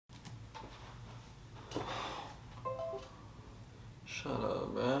Shut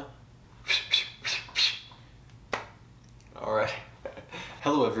up, man. Alright.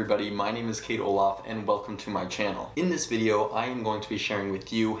 Hello everybody, my name is Kate Olaf and welcome to my channel. In this video, I am going to be sharing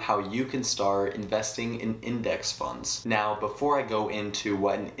with you how you can start investing in index funds. Now, before I go into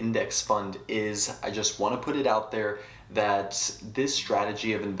what an index fund is, I just want to put it out there that this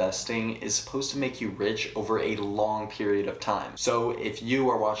strategy of investing is supposed to make you rich over a long period of time. So if you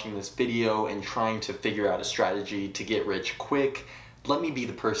are watching this video and trying to figure out a strategy to get rich quick, let me be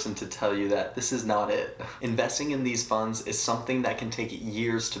the person to tell you that this is not it. Investing in these funds is something that can take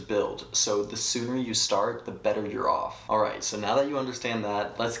years to build, so the sooner you start, the better you're off. Alright, so now that you understand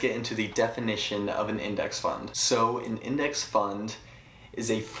that, let's get into the definition of an index fund. So an index fund is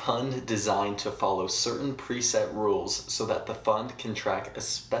a fund designed to follow certain preset rules so that the fund can track a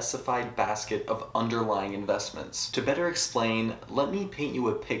specified basket of underlying investments. To better explain, let me paint you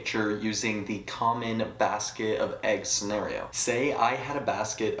a picture using the common basket of eggs scenario. Say I had a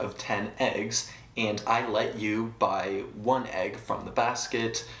basket of 10 eggs and I let you buy one egg from the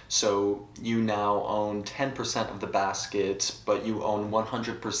basket, so you now own 10% of the basket, but you own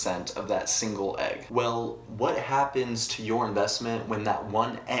 100% of that single egg. Well, what happens to your investment when that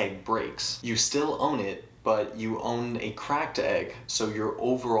one egg breaks? You still own it, but you own a cracked egg, so your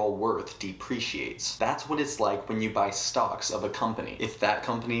overall worth depreciates. That's what it's like when you buy stocks of a company. If that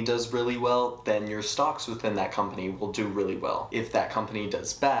company does really well, then your stocks within that company will do really well. If that company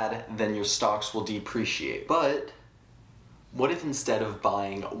does bad, then your stocks will depreciate. But what if instead of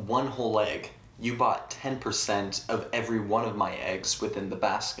buying one whole egg, you bought 10% of every one of my eggs within the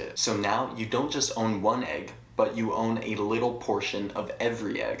basket? So now you don't just own one egg, but you own a little portion of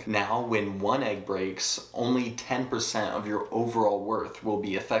every egg. Now, when one egg breaks, only 10% of your overall worth will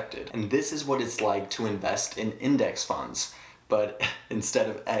be affected. And this is what it's like to invest in index funds. But instead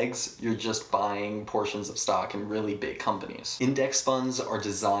of eggs, you're just buying portions of stock in really big companies. Index funds are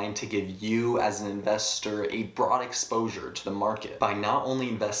designed to give you as an investor a broad exposure to the market by not only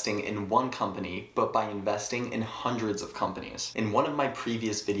investing in one company, but by investing in hundreds of companies. In one of my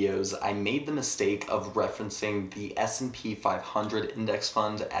previous videos, I made the mistake of referencing the S&P 500 index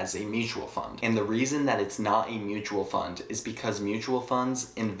fund as a mutual fund. And the reason that it's not a mutual fund is because mutual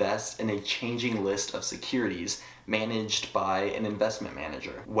funds invest in a changing list of securities managed by an investment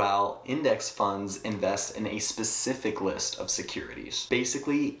manager, while index funds invest in a specific list of securities.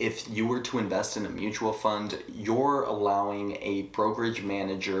 Basically, if you were to invest in a mutual fund, you're allowing a brokerage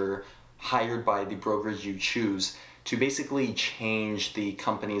manager hired by the brokerage you choose to basically change the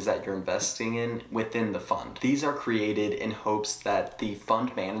companies that you're investing in within the fund. These are created in hopes that the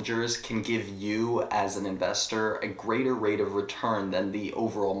fund managers can give you as an investor a greater rate of return than the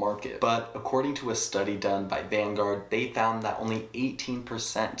overall market. But according to a study done by Vanguard, they found that only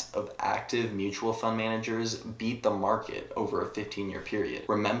 18% of active mutual fund managers beat the market over a 15-year period.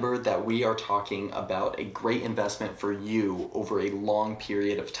 Remember that we are talking about a great investment for you over a long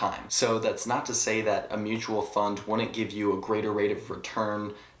period of time. So that's not to say that a mutual fund wouldn't give you a greater rate of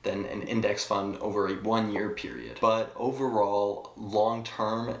return than an index fund over a 1-year period. But overall, long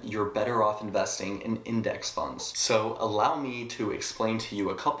term, you're better off investing in index funds. So allow me to explain to you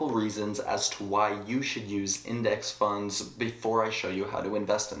a couple reasons as to why you should use index funds before I show you how to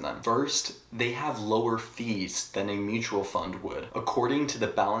invest in them. First, they have lower fees than a mutual fund would. According to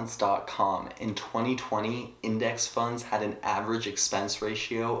thebalance.com, in 2020, index funds had an average expense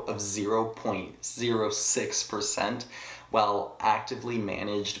ratio of 0.06%, while actively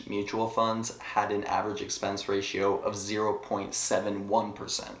managed mutual funds had an average expense ratio of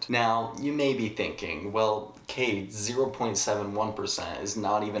 0.71%. Now, you may be thinking, well, Kate, 0.71% is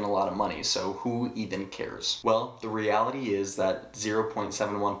not even a lot of money, so who even cares? Well, the reality is that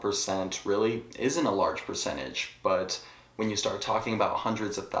 0.71% really isn't a large percentage, but when you start talking about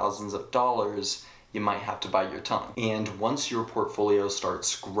hundreds of thousands of dollars, you might have to bite your tongue. And once your portfolio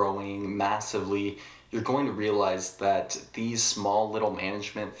starts growing massively, you're going to realize that these small little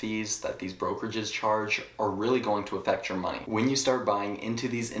management fees that these brokerages charge are really going to affect your money. When you start buying into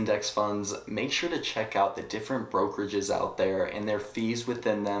these index funds, make sure to check out the different brokerages out there and their fees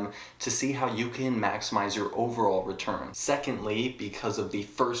within them to see how you can maximize your overall return. Secondly, because of the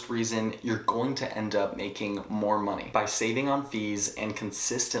first reason, you're going to end up making more money. By saving on fees and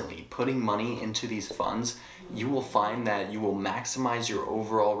consistently putting money into these funds, you will find that you will maximize your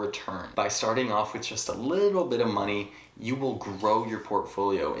overall return. By starting off with just a little bit of money, you will grow your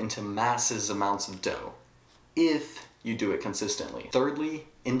portfolio into massive amounts of dough if you do it consistently. Thirdly,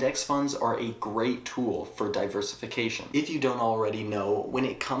 Index funds are a great tool for diversification. If you don't already know, when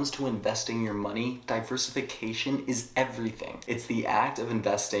it comes to investing your money, diversification is everything. It's the act of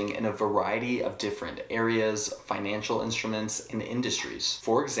investing in a variety of different areas, financial instruments, and industries.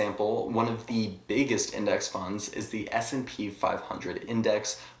 For example, one of the biggest index funds is the S&P 500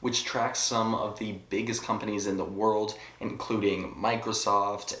 index, which tracks some of the biggest companies in the world, including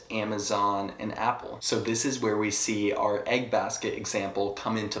Microsoft, Amazon, and Apple. So this is where we see our egg basket example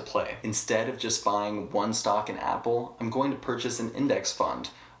come into play. Instead of just buying one stock in Apple, I'm going to purchase an index fund,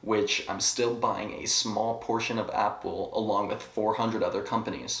 which I'm still buying a small portion of Apple along with 400 other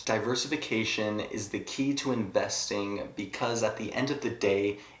companies. Diversification is the key to investing because at the end of the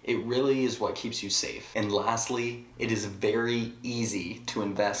day, it really is what keeps you safe. And lastly, it is very easy to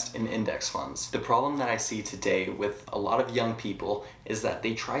invest in index funds. The problem that I see today with a lot of young people is that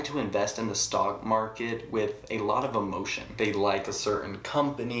they try to invest in the stock market with a lot of emotion. They like a certain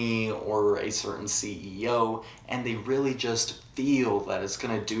company or a certain CEO, and they really just feel that it's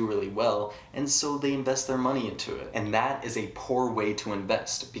gonna do really well, and so they invest their money into it. And that is a poor way to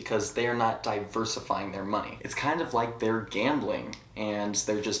invest because they are not diversifying their money. It's kind of like they're gambling and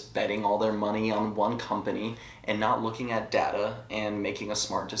they're just betting all their money on one company and not looking at data and making a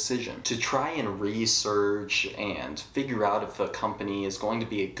smart decision. To try and research and figure out if a company is going to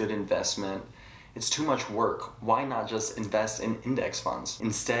be a good investment, it's too much work. Why not just invest in index funds?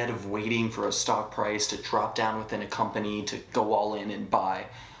 Instead of waiting for a stock price to drop down within a company to go all in and buy,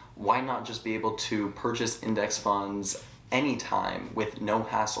 why not just be able to purchase index funds anytime with no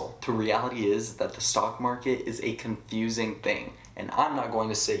hassle? The reality is that the stock market is a confusing thing, and I'm not going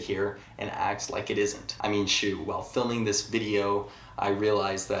to sit here and act like it isn't. I mean, shoot, while filming this video, I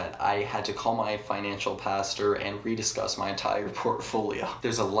realized that I had to call my financial pastor and rediscuss my entire portfolio.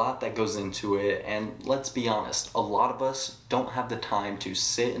 There's a lot that goes into it, and let's be honest, a lot of us don't have the time to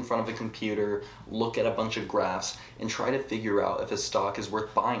sit in front of a computer, look at a bunch of graphs, and try to figure out if a stock is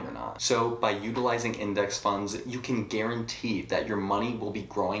worth buying or not. So by utilizing index funds, you can guarantee that your money will be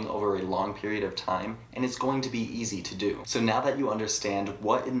growing over a long period of time, and it's going to be easy to do. So now that you understand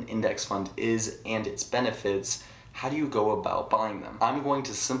what an index fund is and its benefits, how do you go about buying them? I'm going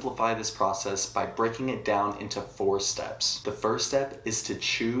to simplify this process by breaking it down into 4 steps. The first step is to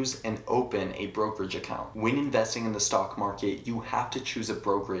choose and open a brokerage account. When investing in the stock market, you have to choose a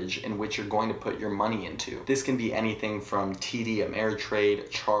brokerage in which you're going to put your money into. This can be anything from TD Ameritrade,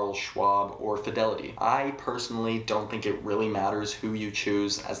 Charles Schwab, or Fidelity. I personally don't think it really matters who you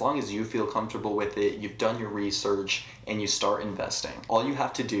choose. As long as you feel comfortable with it, you've done your research, and you start investing. All you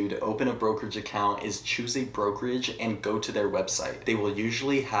have to do to open a brokerage account is choose a brokerage and go to their website. They will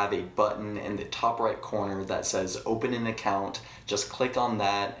usually have a button in the top right corner that says open an account. Just click on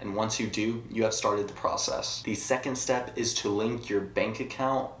that, and once you do, you have started the process. The second step is to link your bank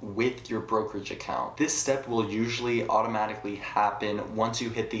account with your brokerage account. This step will usually automatically happen once you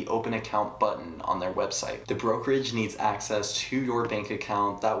hit the open account button on their website. The brokerage needs access to your bank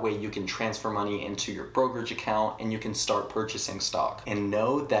account. That way you can transfer money into your brokerage account and you can start purchasing stock. And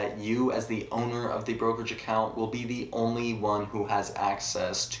know that you, as the owner of the brokerage account, will be the only one who has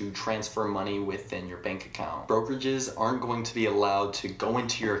access to transfer money within your bank account. Brokerages aren't going to be allowed to go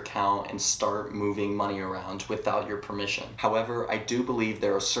into your account and start moving money around without your permission. However, I do believe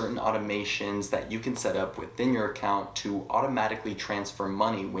there are certain automations that you can set up within your account to automatically transfer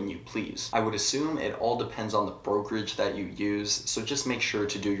money when you please. I would assume it all depends on the brokerage that you use, so just make sure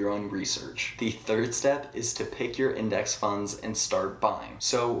to do your own research. The third step is to pick your index funds and start buying.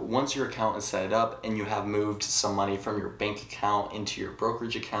 So once your account is set up and you have moved some money from your bank account into your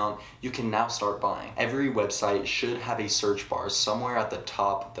brokerage account, you can now start buying. Every website should have a search bar somewhere at the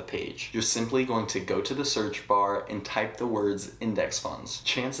top of the page. You're simply going to go to the search bar and type the words index funds.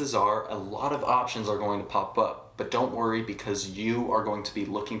 Chances are a lot of options are going to pop up, but don't worry because you are going to be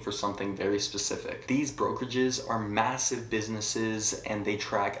looking for something very specific. These brokerages are massive businesses and they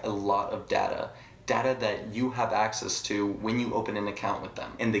track a lot of data that you have access to when you open an account with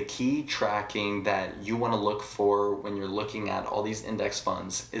them. And the key tracking that you want to look for when you're looking at all these index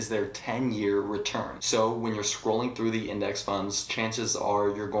funds is their 10-year return. So when you're scrolling through the index funds, chances are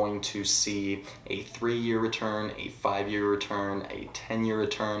you're going to see a 3-year return, a 5-year return, a 10-year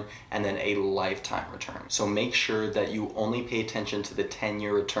return, and then a lifetime return. So make sure that you only pay attention to the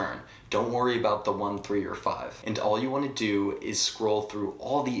 10-year return. Don't worry about the 1, 3, or 5. And all you want to do is scroll through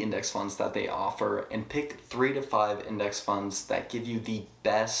all the index funds that they offer and pick 3 to 5 index funds that give you the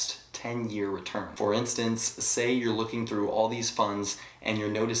best 10-year return. For instance, say you're looking through all these funds and you're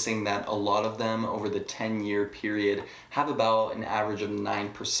noticing that a lot of them over the 10-year period have about an average of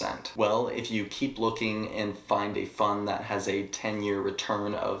 9%. Well, if you keep looking and find a fund that has a 10-year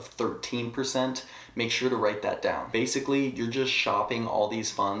return of 13%, make sure to write that down. Basically, you're just shopping all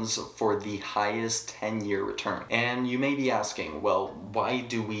these funds for the highest 10-year return. And you may be asking, well, why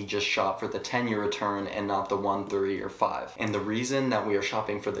do we just shop for the 10-year return and not the 1, 3, or 5? And the reason that we are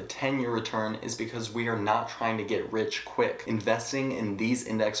shopping for the 10-year return is because we are not trying to get rich quick. Investing in these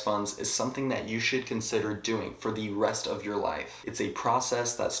index funds is something that you should consider doing for the rest of your life. It's a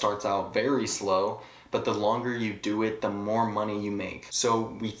process that starts out very slow, but the longer you do it, the more money you make.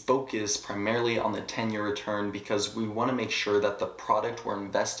 So we focus primarily on the 10-year return because we want to make sure that the product we're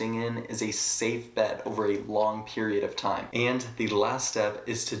investing in is a safe bet over a long period of time. And the last step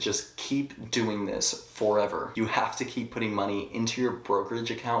is to just keep doing this forever. You have to keep putting money into your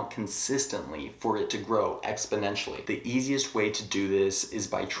brokerage account consistently for it to grow exponentially. The easiest way to do this is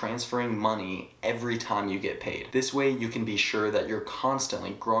by transferring money every time you get paid. This way you can be sure that you're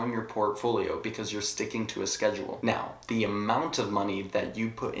constantly growing your portfolio because you're sticking to a schedule. Now, the amount of money that you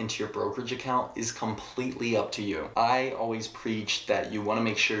put into your brokerage account is completely up to you. I always preach that you want to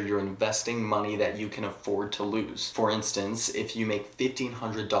make sure you're investing money that you can afford to lose. For instance, if you make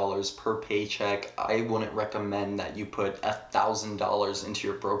 $1,500 per paycheck, I wouldn't recommend that you put $1,000 into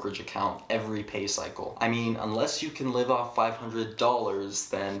your brokerage account every pay cycle. I mean, unless you can live off $500,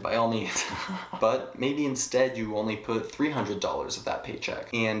 then by all means. But maybe instead you only put $300 of that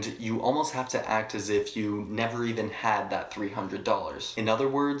paycheck, and you almost have to act as if you never even had that $300. In other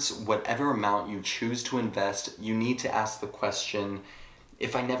words, whatever amount you choose to invest, you need to ask the question,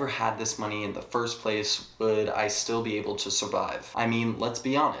 if I never had this money in the first place, would I still be able to survive? I mean, let's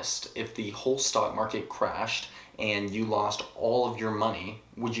be honest, if the whole stock market crashed and you lost all of your money,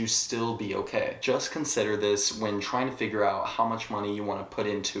 would you still be okay? Just consider this when trying to figure out how much money you want to put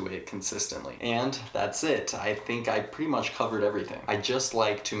into it consistently. And that's it. I think I pretty much covered everything. I just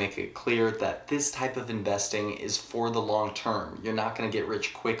like to make it clear that this type of investing is for the long term. You're not going to get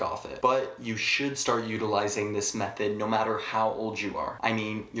rich quick off it, but you should start utilizing this method no matter how old you are. I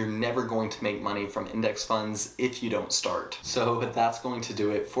mean, you're never going to make money from index funds if you don't start. So that's going to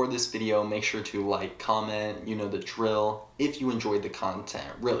do it for this video. Make sure to like, comment, you know the drill. If you enjoyed the content,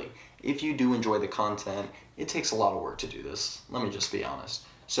 really, if you do enjoy the content, it takes a lot of work to do this. Let me just be honest.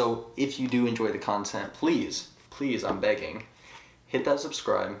 So if you do enjoy the content, please, I'm begging, hit that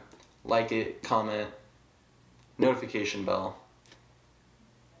subscribe, like it, comment, notification bell,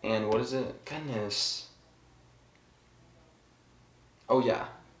 and what is it? Goodness. Oh yeah.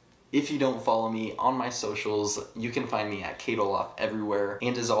 If you don't follow me on my socials, you can find me at Kate Olaf everywhere.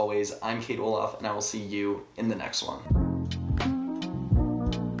 And as always, I'm Kate Olaf, and I will see you in the next one.